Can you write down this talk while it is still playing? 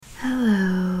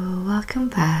Hello, welcome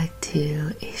back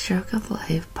to A Stroke of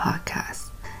Life podcast.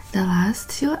 The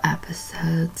last 2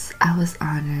 episodes, I was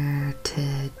honored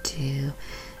to do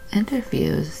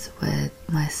interviews with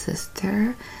my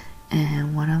sister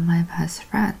and one of my best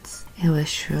friends. It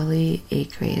was truly a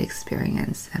great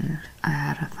experience and I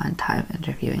had a fun time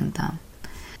interviewing them.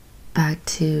 Back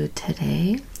to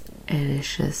today, it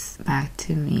is just back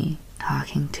to me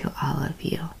talking to all of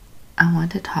you. I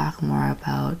want to talk more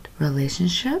about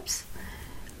relationships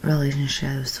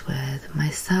with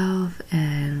myself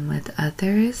and with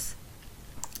others,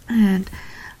 and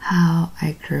how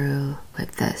I grew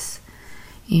with this.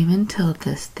 Even till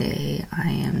this day, I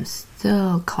am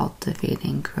still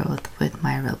cultivating growth with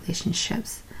my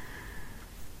relationships.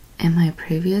 In my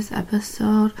previous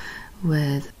episode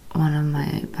with one of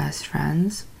my best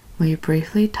friends, we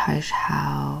briefly touched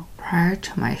how prior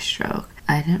to my stroke,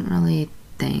 I didn't really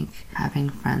think having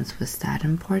friends was that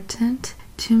important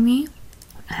to me.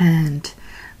 And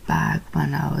back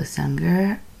when I was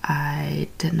younger, I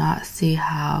did not see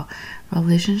how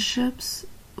relationships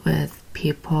with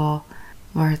people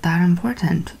were that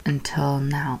important until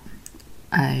now.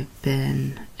 I've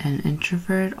been an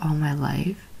introvert all my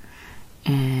life,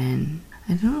 and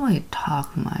I didn't really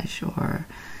talk much or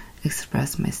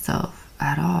express myself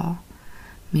at all.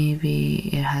 Maybe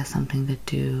it has something to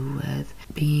do with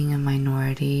being a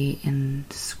minority in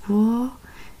school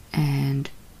and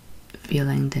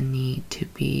feeling the need to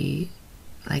be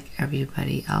like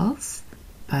everybody else,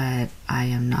 but I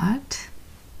am not.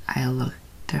 I look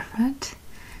different,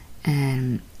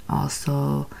 and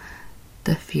also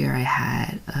the fear I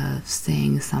had of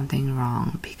saying something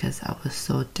wrong because I was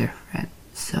so different,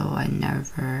 so I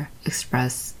never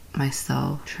expressed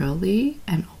myself truly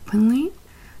and openly.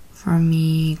 For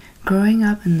me, growing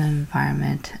up in the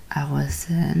environment I was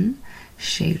in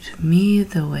shaped me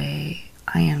the way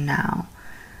I am now.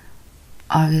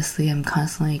 Obviously, I'm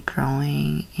constantly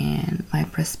growing and my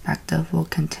perspective will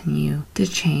continue to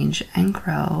change and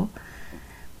grow.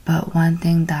 But one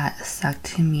thing that stuck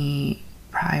to me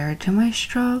prior to my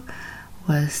stroke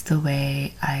was the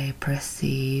way I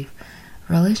perceive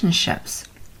relationships.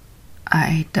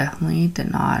 I definitely did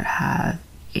not have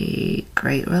a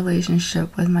great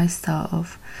relationship with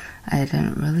myself. I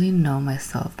didn't really know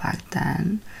myself back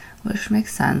then, which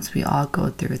makes sense. We all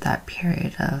go through that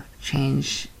period of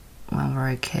change when we're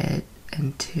a kid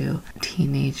into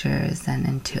teenagers and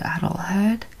into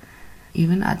adulthood.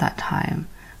 Even at that time,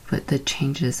 with the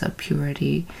changes of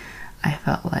puberty, I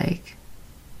felt like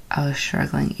I was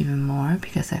struggling even more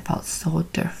because I felt so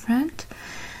different.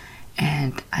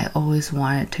 And I always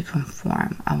wanted to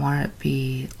conform. I wanted to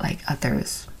be like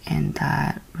others. And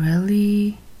that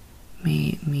really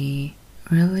made me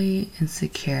really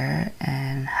insecure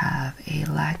and have a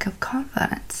lack of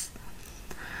confidence.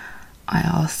 I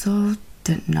also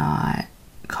did not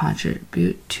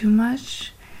contribute too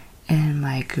much in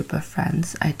my group of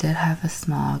friends. I did have a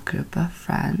small group of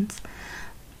friends,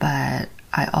 but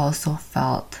I also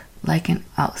felt like an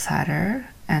outsider.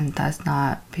 And that's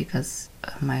not because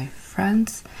of my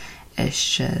friends,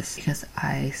 it's just because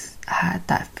I had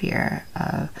that fear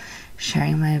of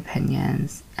sharing my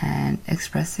opinions and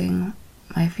expressing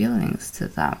my feelings to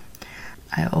them.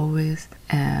 I always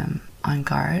am on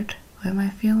guard with my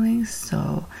feelings,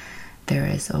 so there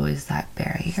is always that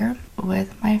barrier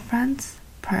with my friends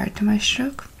prior to my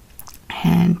stroke.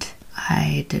 And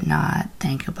I did not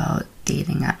think about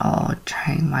dating at all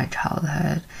during my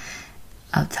childhood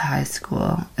up to high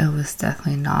school. It was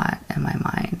definitely not in my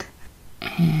mind.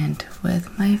 And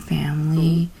with my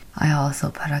family, I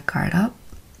also put a guard up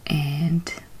and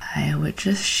I would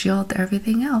just shield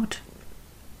everything out.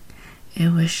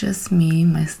 It was just me,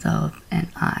 myself, and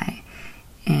I.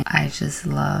 And I just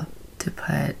love to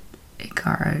put a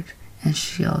guard and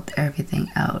shield everything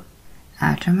out.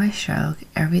 After my stroke,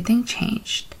 everything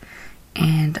changed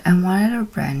and I wanted a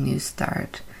brand new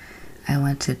start. I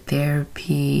went to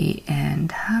therapy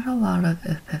and had a lot of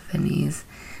epiphanies.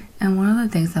 And one of the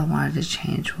things I wanted to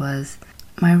change was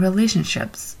my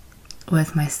relationships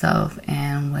with myself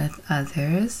and with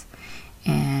others.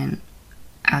 And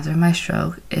after my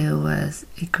stroke, it was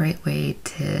a great way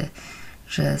to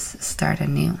just start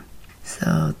anew.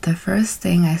 So the first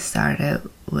thing I started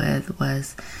with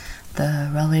was the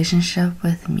relationship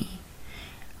with me.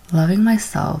 Loving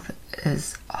myself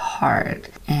is hard,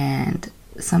 and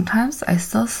sometimes I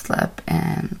still slip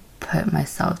and put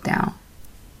myself down.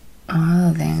 One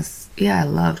of the things I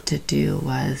loved to do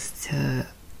was to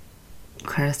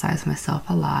criticize myself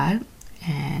a lot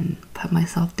and put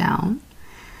myself down.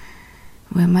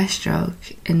 With my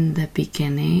stroke in the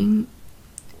beginning,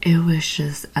 it was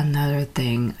just another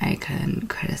thing I can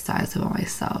criticize about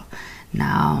myself.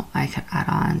 Now I could add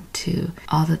on to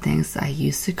all the things I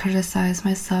used to criticize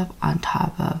myself on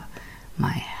top of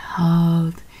my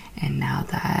health, and now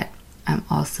that I'm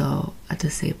also a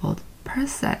disabled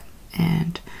person,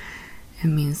 and it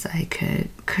means I could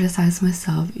criticize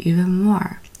myself even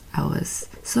more. I was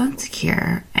so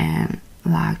insecure and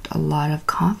lacked a lot of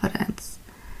confidence.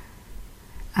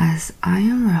 As I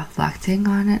am reflecting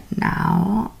on it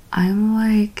now, I'm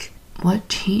like, what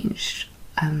changed?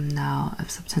 I'm now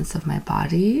acceptance of my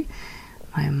body,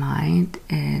 my mind,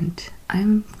 and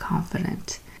I'm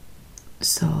confident.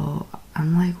 So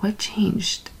I'm like, what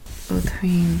changed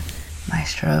between my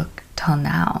stroke till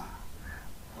now?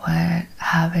 What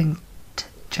happened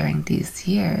during these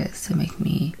years to make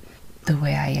me the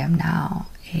way I am now,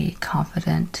 a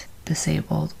confident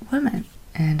disabled woman?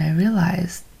 And I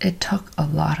realized it took a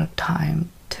lot of time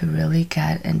to really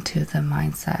get into the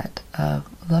mindset of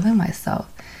loving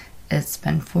myself. It's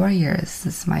been 4 years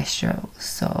since my stroke,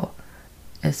 so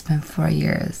it's been 4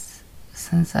 years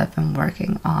since I've been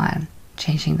working on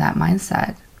changing that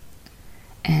mindset.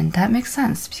 And that makes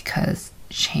sense because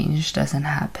change doesn't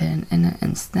happen in an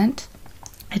instant.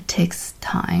 It takes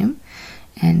time,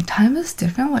 and time is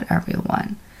different with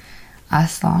everyone.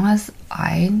 As long as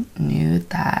I knew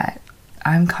that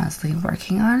I'm constantly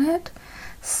working on it,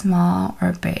 small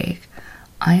or big,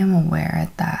 I am aware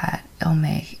that it'll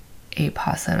make a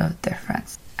positive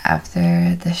difference.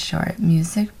 After the short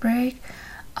music break,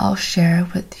 I'll share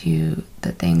with you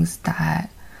the things that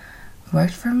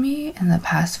worked for me in the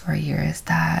past 4 years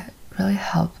that really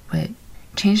helped with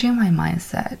changing my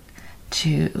mindset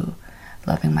to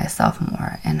loving myself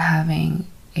more and having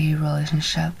a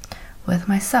relationship with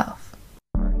myself.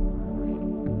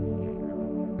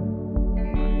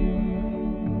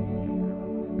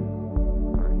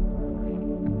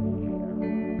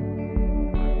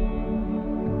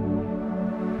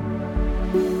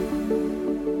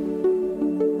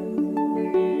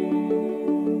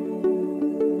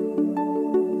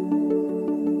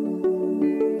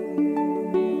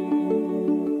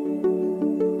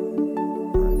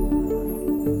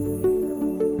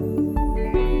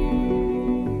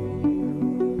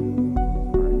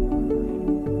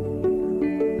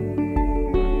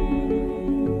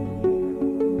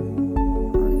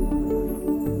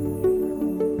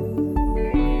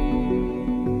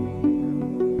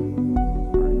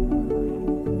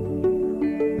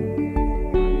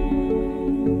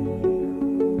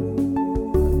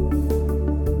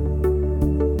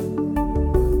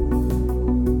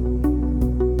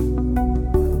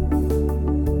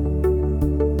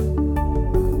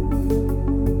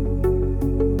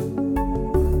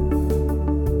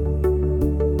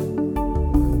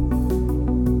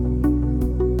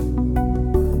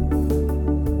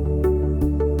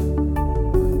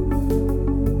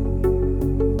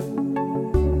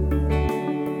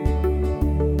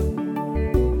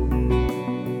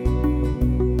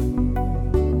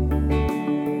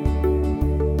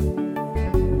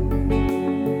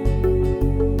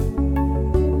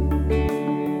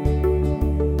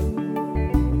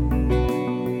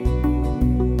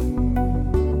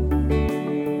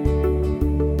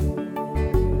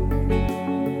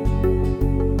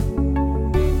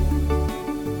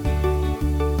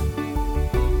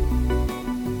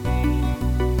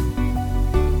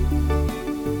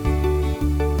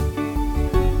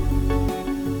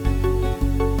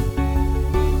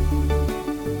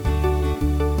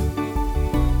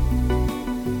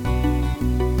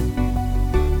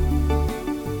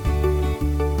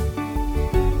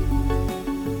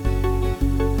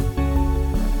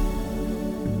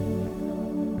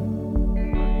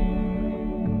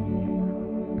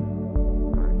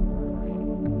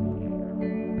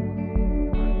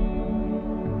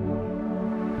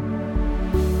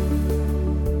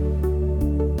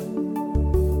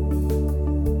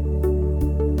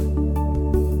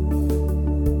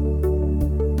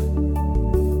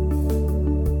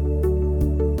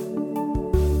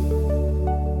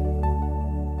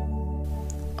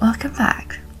 Welcome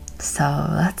back. So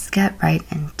let's get right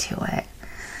into it.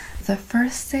 The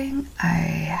first thing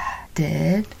I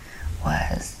did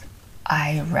was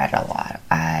I read a lot.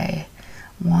 I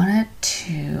wanted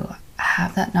to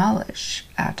have that knowledge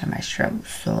after my stroke,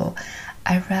 so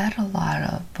I read a lot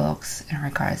of books in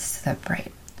regards to the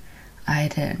brain. I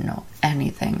didn't know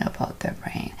anything about the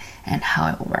brain and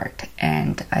how it worked,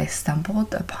 and I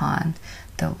stumbled upon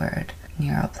the word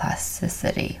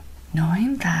neuroplasticity.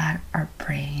 Knowing that our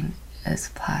brain is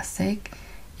plastic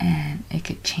and it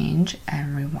could change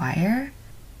and rewire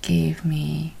gave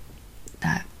me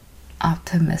that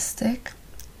optimistic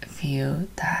view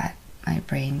that my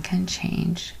brain can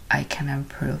change, I can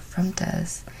improve from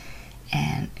this,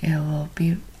 and it will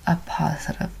be a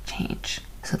positive change.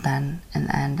 So then in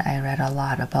the end, I read a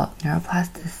lot about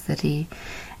neuroplasticity,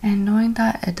 and knowing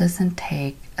that it doesn't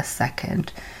take a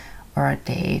second or a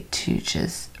day to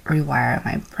just rewire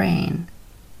my brain,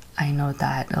 I know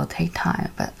that it'll take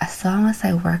time, but as long as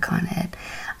I work on it,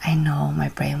 I know my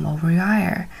brain will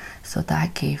rewire. So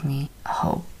that gave me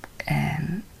hope,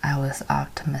 and I was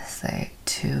optimistic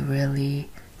to really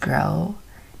grow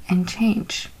and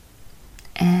change.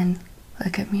 And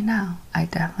look at me now. I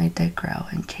definitely did grow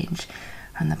and change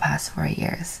from the past 4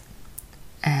 years.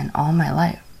 And all my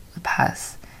life, the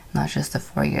past, not just the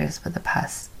 4 years, but the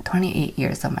past 28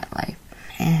 years of my life.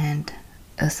 And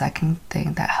the second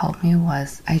thing that helped me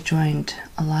was I joined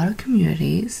a lot of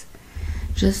communities,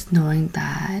 just knowing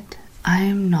that I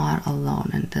am not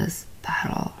alone in this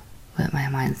battle with my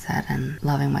mindset, and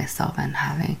loving myself and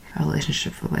having a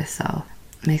relationship with myself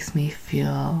makes me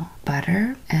feel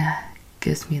better. It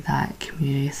gives me that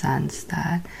community sense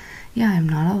that, yeah, I'm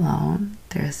not alone.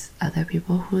 There's other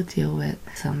people who deal with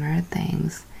similar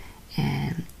things,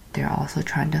 and they're also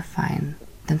trying to find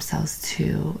themselves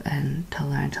too, and to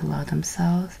learn to love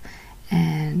themselves.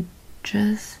 And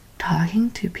just talking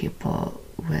to people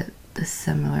with the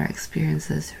similar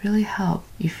experiences really help.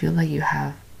 You feel like you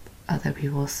have other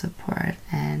people's support,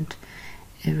 and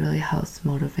it really helps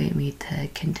motivate me to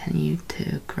continue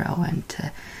to grow and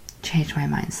to change my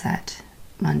mindset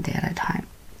one day at a time.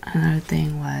 Another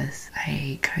thing was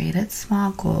I created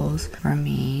small goals for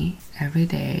me every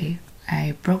day.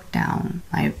 I broke down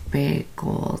my big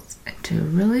goals into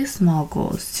really small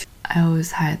goals. I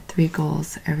always had 3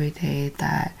 goals every day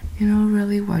that,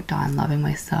 really worked on loving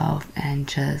myself and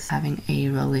just having a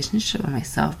relationship with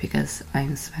myself, because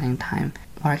I'm spending time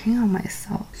working on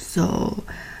myself. So,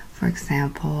 for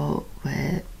example,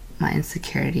 with my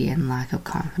insecurity and lack of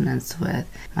confidence with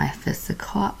my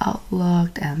physical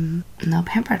outlook, and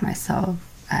pampered myself.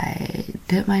 I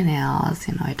did my nails,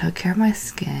 I took care of my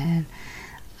skin.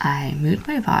 I moved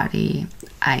my body.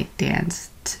 I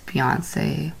danced to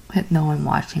Beyonce with no one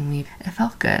watching me. It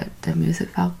felt good. The music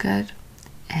felt good,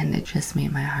 and it just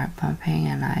made my heart pumping,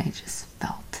 and I just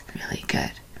felt really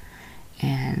good.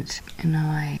 And,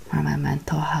 for my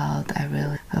mental health, I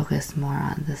really focus more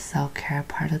on the self-care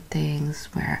part of things,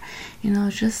 where,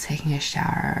 just taking a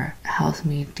shower helps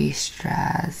me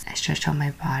de-stress. I stretch out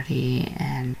my body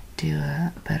and do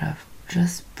a bit of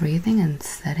just breathing and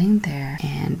sitting there.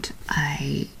 And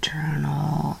I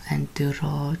journal and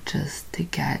doodle just to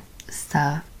get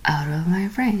stuff out of my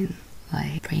brain,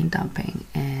 like brain dumping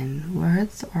in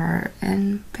words or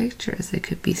in pictures. It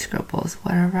could be scribbles,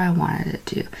 whatever I wanted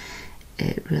to do.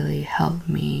 It really helped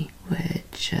me with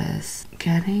just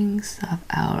getting stuff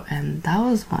out, and that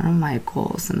was one of my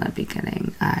goals in the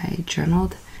beginning. I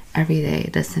journaled every day.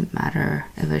 It doesn't matter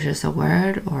if it's just a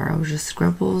word, or it was just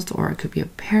scribbles, or it could be a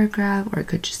paragraph, or it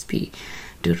could just be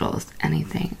doodles,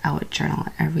 anything. I would journal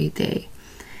every day,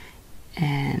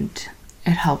 and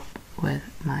it helped with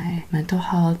my mental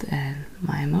health and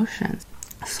my emotions.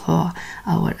 So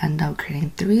I would end up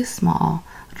creating 3 small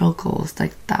little goals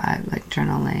like that, like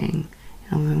journaling,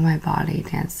 moving my body,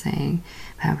 dancing,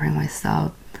 pampering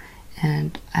myself.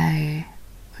 And I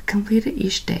completed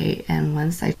each day, and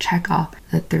once I check off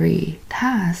the 3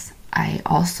 tasks, I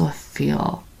also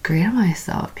feel great at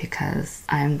myself, because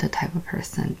I'm the type of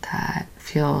person that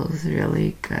feels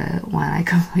really good when I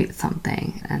complete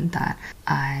something and that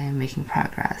I'm making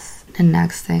progress. The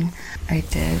next thing I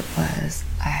did was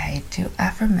I do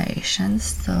affirmations.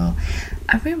 So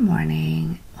every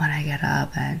morning when I get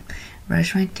up and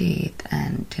brush my teeth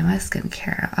and do my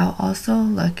skincare, I'll also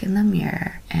look in the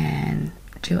mirror and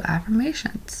do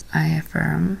affirmations. I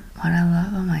affirm what I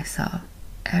love of myself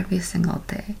every single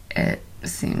day. It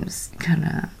seems kind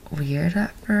of weird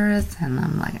at first, and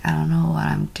I'm like, I don't know what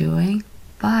I'm doing,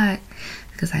 but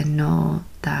because I know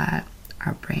that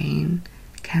our brain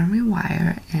can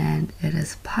rewire, and it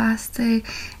is plastic,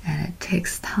 and it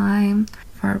takes time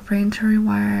for our brain to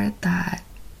rewire, that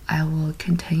I will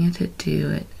continue to do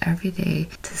it every day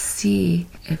to see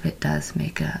if it does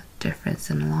make a difference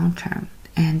in the long term.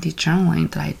 And the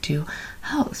journaling that I do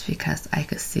helps, because I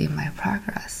could see my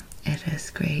progress. It is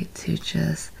great to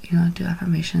just, do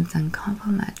affirmations and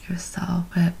compliment yourself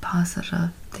with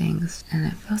positive things, and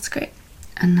it feels great.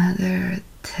 Another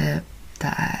tip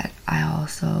that I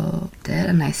also did,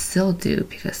 and I still do,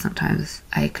 because sometimes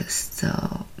I could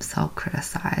still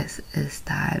self-criticize, is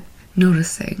that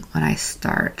noticing when I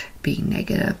start being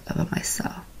negative about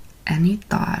myself. Any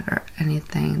thought or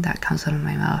anything that comes out of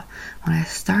my mouth, when I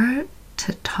start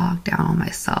to talk down on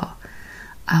myself,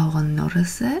 I will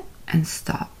notice it and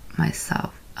stop.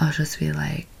 myself. I'll just be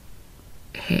like,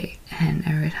 hey, and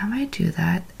every time I do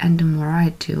that, and the more I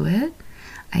do it,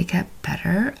 I get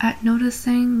better at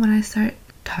noticing when I start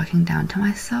talking down to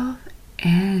myself,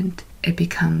 and it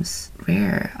becomes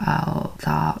rare. I'll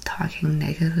stop talking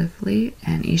negatively,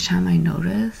 and each time I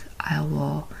notice, I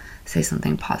will say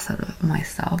something positive of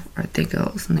myself or think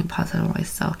of something positive of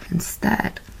myself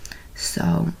instead.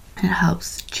 So it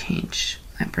helps change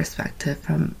my perspective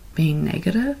from being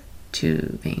negative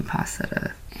to being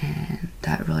positive, and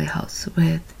that really helps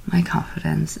with my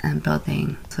confidence and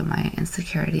building some of my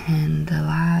insecurity. And the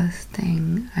last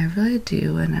thing I really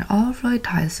do, and it all really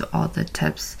ties to all the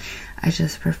tips I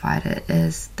just provided,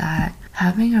 is that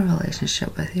having a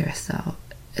relationship with yourself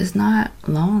is not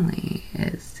lonely.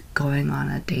 It's going on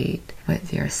a date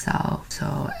with yourself.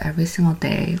 So every single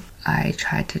day I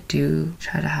try to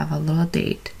have a little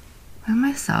date with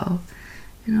myself,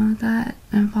 that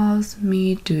involves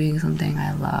me doing something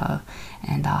I love,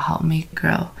 and that'll help me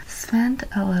grow. Spend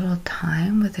a little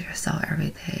time with yourself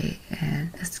every day,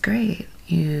 and it's great.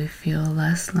 You feel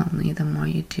less lonely the more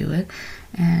you do it,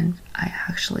 and I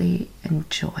actually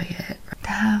enjoy it to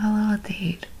have a little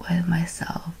date with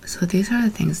myself. So these are the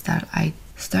things that I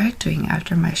started doing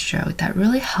after my stroke that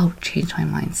really helped change my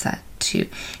mindset to,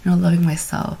 loving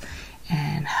myself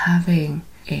and having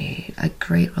a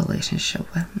great relationship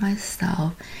with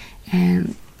myself.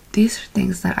 And these are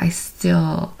things that I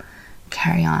still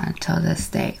carry on till this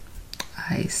day.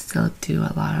 I still do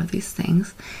a lot of these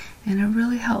things, and it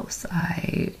really helps.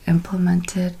 I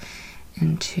implement it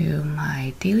into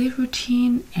my daily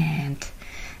routine, and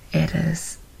it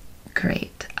is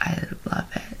great. I love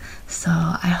it. So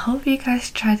I hope you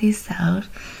guys try these out,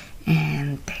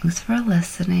 and thanks for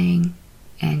listening,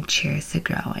 and cheers to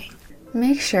growing.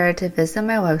 Make sure to visit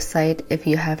my website if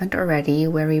you haven't already,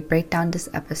 where we break down this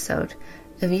episode.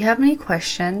 If you have any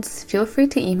questions, feel free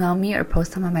to email me or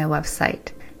post them on my website.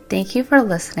 Thank you for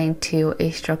listening to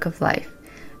A Stroke of Life.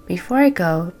 Before I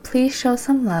go, please show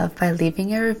some love by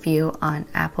leaving a review on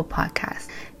Apple Podcasts.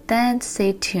 Then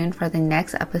stay tuned for the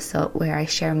next episode where I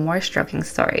share more stroking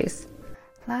stories.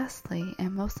 Lastly,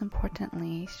 and most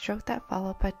importantly, stroke that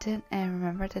follow button and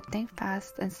remember to think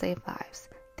fast and save lives.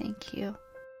 Thank you.